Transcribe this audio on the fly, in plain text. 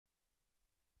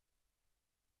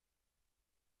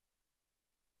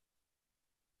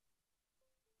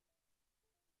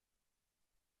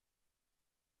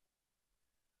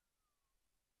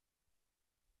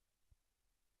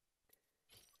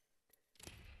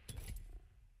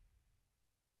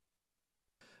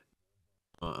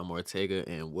I'm Ortega,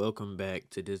 and welcome back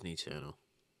to Disney Channel.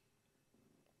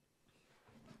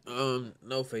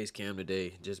 No face cam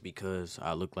today, just because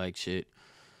I look like shit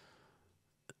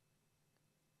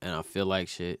and I feel like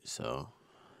shit. So,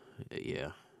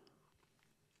 yeah.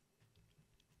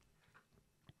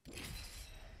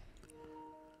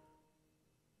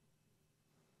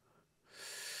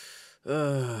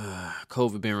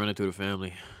 COVID been running through the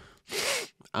family.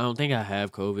 I don't think I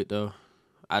have COVID though.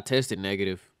 I tested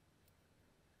negative,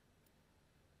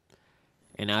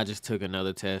 and I just took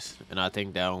another test, and I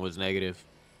think that one was negative.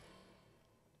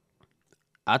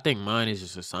 I think mine is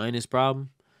just a sinus problem.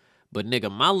 But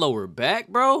nigga, my lower back,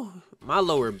 bro. My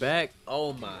lower back.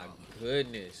 Oh my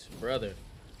goodness, brother.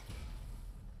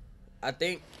 I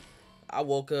think I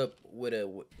woke up with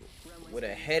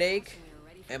a headache,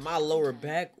 and my lower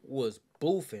back was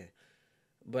boofing.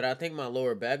 But I think my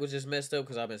lower back was just messed up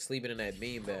because I've been sleeping in that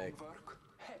beanbag.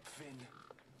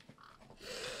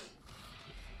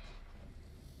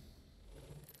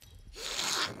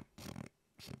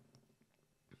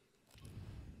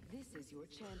 This is your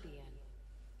champion.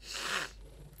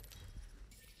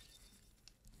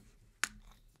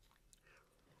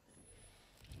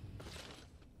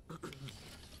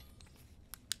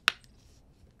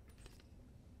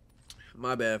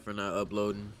 My bad for not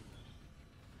uploading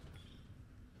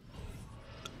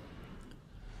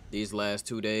these last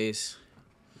 2 days.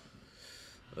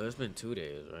 Well, it's been 2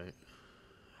 days, right?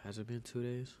 Has it been 2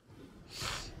 days?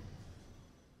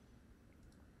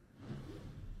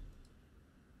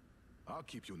 I'll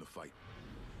keep you in the fight,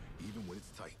 even when it's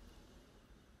tight.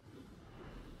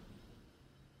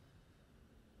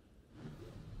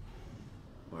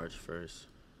 March 1st.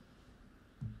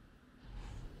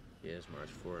 Yeah, it's March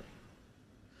 4th.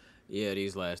 Yeah,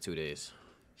 these last 2 days.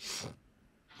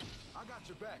 I got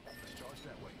your back. Let's charge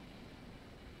that way.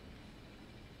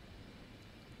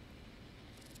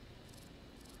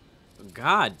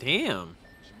 God damn.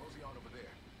 Mosey on over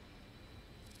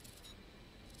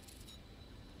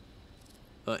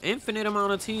there. An infinite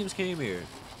amount of teams came here.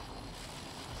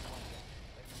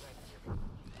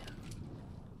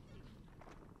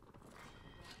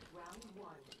 Round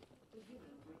one.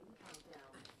 Beginning ring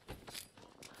countdown.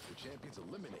 The champion's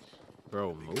eliminated.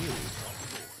 Bro, move.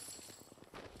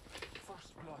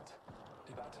 First blood.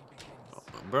 The battle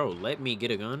begins. Bro, let me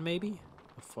get a gun, maybe?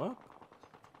 The fuck?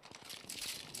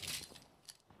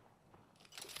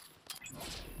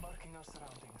 Marking our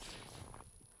surroundings.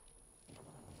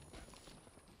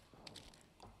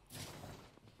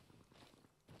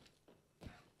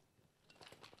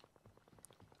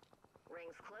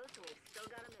 Rings close and we've still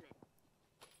got a minute.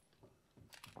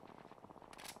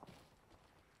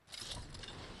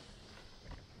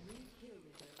 New kill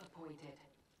leader appointed.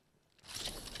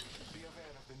 Be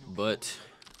aware of the new But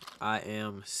I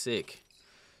am sick.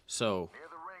 So,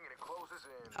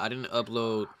 I didn't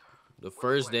upload the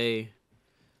first day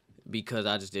because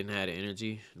I just didn't have the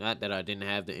energy. Not that I didn't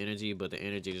have the energy, but the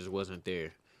energy just wasn't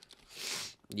there.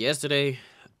 Yesterday,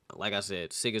 like I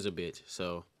said, sick as a bitch.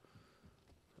 So,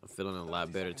 I'm feeling a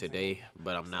lot better today,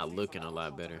 but I'm not looking a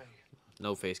lot better.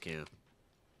 No face cam.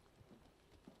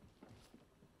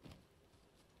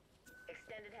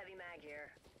 Extended heavy mag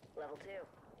here. Level 2.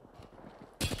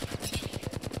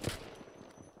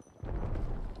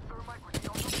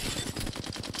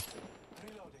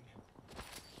 reloading.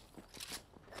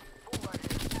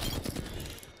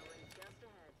 Just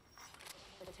ahead.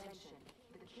 Attention.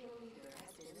 The kill leader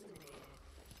has been eliminated.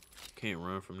 Can't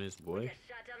run from this boy. Just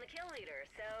shot down the kill leader,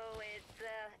 so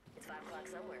it's 5 o'clock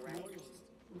somewhere, right?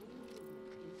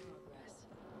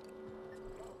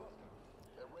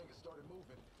 That ring has started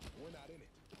moving. We're not in it.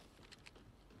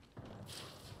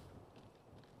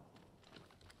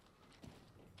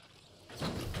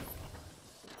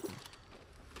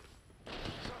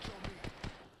 Shots on me.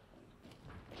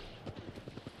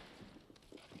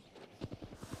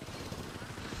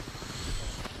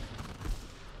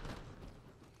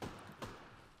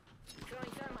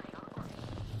 Throwing thermite.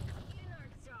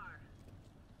 North Star.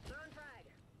 Throwing frag.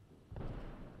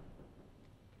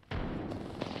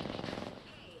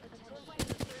 Hey, to invite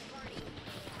the third party.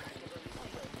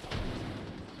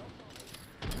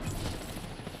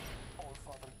 All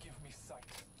Father, give me sight.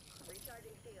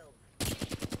 Recharging shields.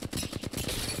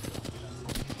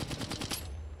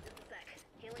 Just a sec.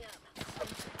 Healing up.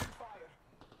 Fire.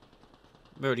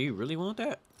 Bro, do you really want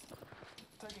that?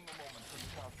 Taking a moment to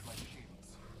recharge my shields.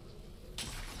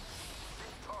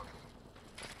 Target.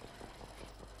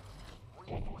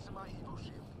 Reinforcing my Evo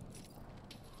shield.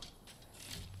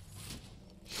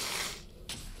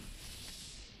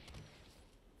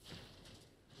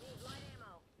 Need light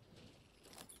ammo.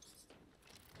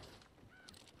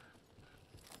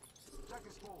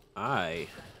 I.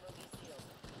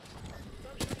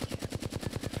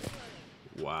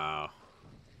 Wow.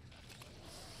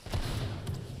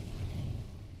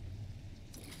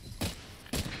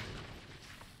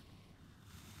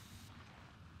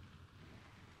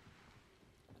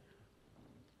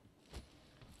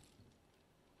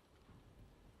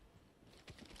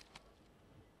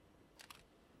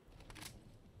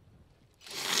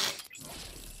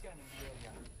 Scanning the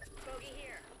area. Bogey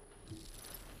here.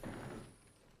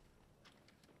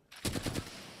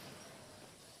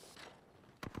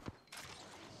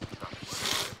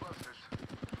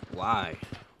 Why?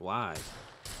 Why?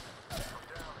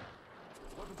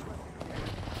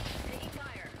 Taking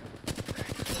fire.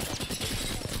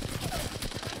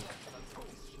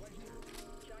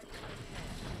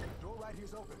 Door right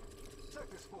here's open.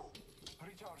 Check this fool.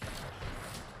 Recharging.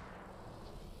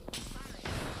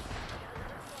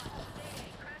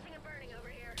 Crashing and burning over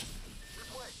here.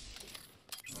 This way.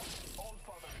 All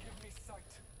father, give me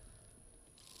sight.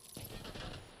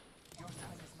 Your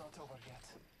time is not over yet.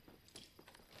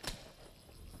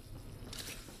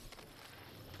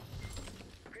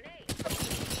 Grenade. Broken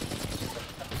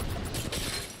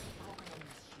enemy's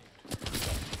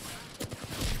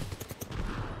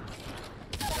shield.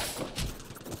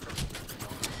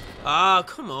 Ah,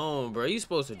 come on, bro. You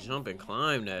supposed to jump and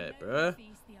climb that, bro.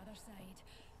 Face the other side.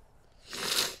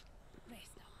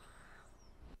 Rest up.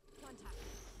 Contact.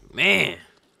 Man.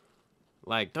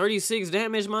 Like 36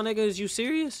 damage, my nigga. Is you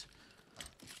serious?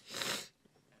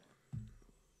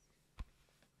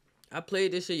 I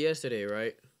played this shit yesterday,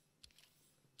 right?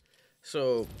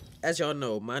 So, as y'all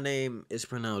know, my name is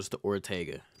pronounced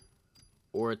Ortaga.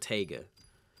 Ortaga.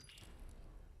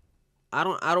 I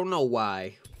don't know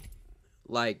why.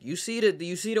 Like, you see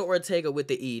the Ortega with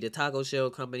the E, the taco shell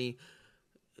company,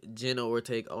 Jenna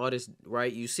Ortega, all this,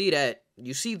 right? You see that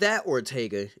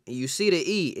Ortega, and you see the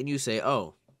E, and you say,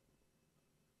 oh,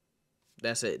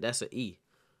 that's a E.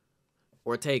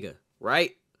 Ortega,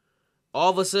 right? All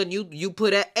of a sudden, you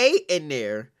put an A in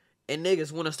there, and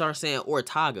niggas want to start saying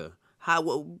Ortaga.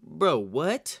 How, bro,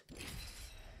 what?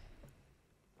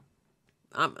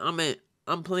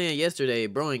 I'm playing yesterday,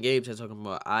 bro, and Gabe said talking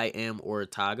about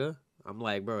IAmOrtaga. I'm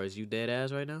like, bro, is you dead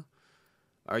ass right now?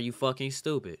 Are you fucking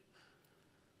stupid?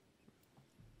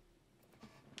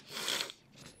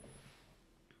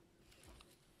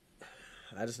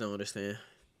 I just don't understand.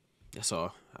 That's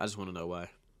all. I just want to know why.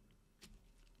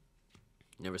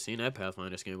 Never seen that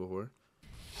Pathfinder skin before.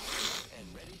 And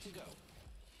ready to go.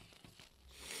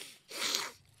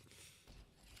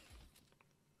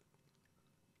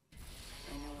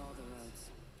 I know all the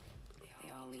roads. They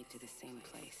all lead to the same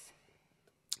place.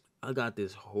 I got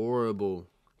this horrible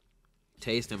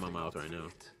taste in my mouth right now.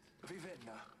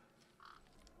 Vivenna.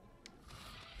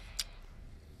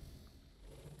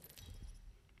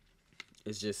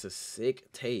 It's just a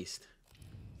sick taste.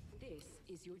 This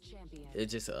is your champion.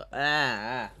 It's just a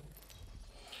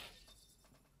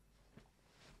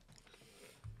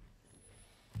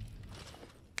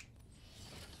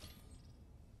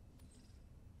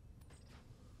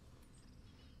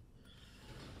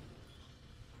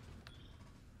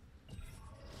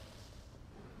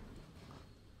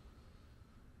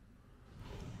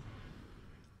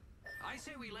I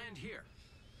say we land here.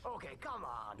 Okay, come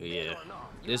on. Yeah.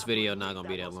 This video not gonna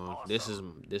be that long. This is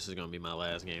gonna be my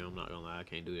last game. I'm not gonna lie. I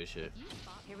can't do this shit.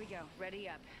 Here we go. Ready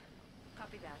up.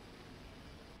 Copy that.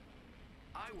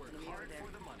 I work hard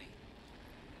for the money.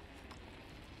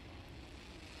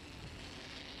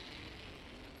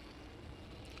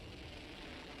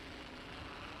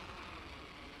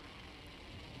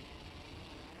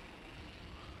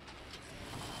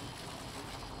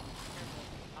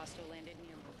 Hostile landed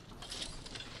near me.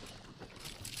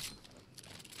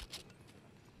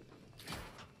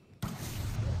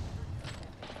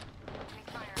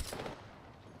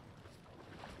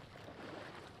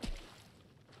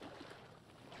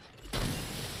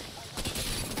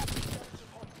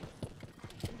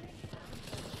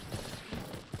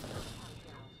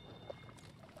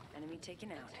 Enemy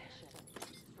taken out.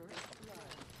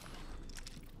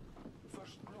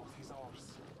 First growth is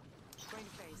ours. Going to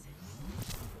phase.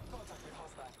 Contact with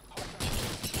hostile. Contact.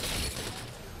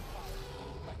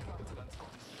 I planted and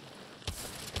Scottish.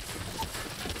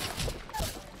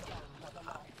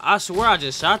 I swear I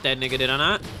just shot that nigga, did I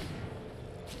not?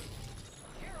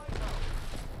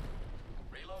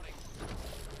 Reloading.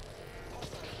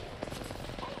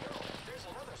 There's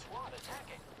another squad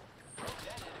attacking. Broke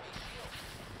that enemy shield.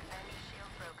 Enemy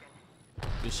shield broken.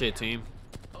 Good shit, team.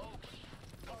 I'm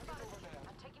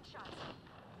taking shots.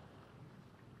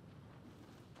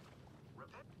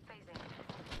 Phasing.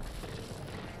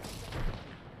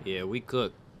 Yeah, we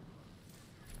cooked.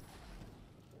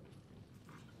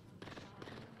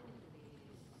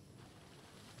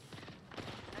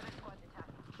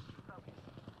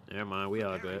 Never mind, we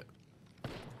all good.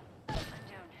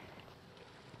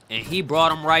 And he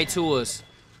brought him right to us.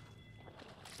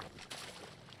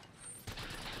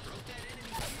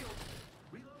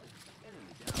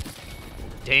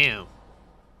 Damn.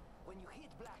 When you hit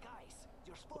black ice,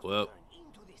 you're supposed Well, to turn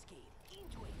into this kid.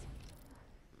 Into it.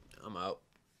 I'm out.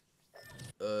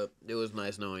 It was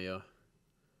nice knowing y'all.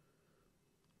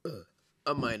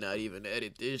 I might not even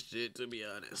edit this shit, to be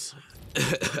honest.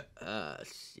 Ah,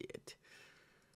 shit.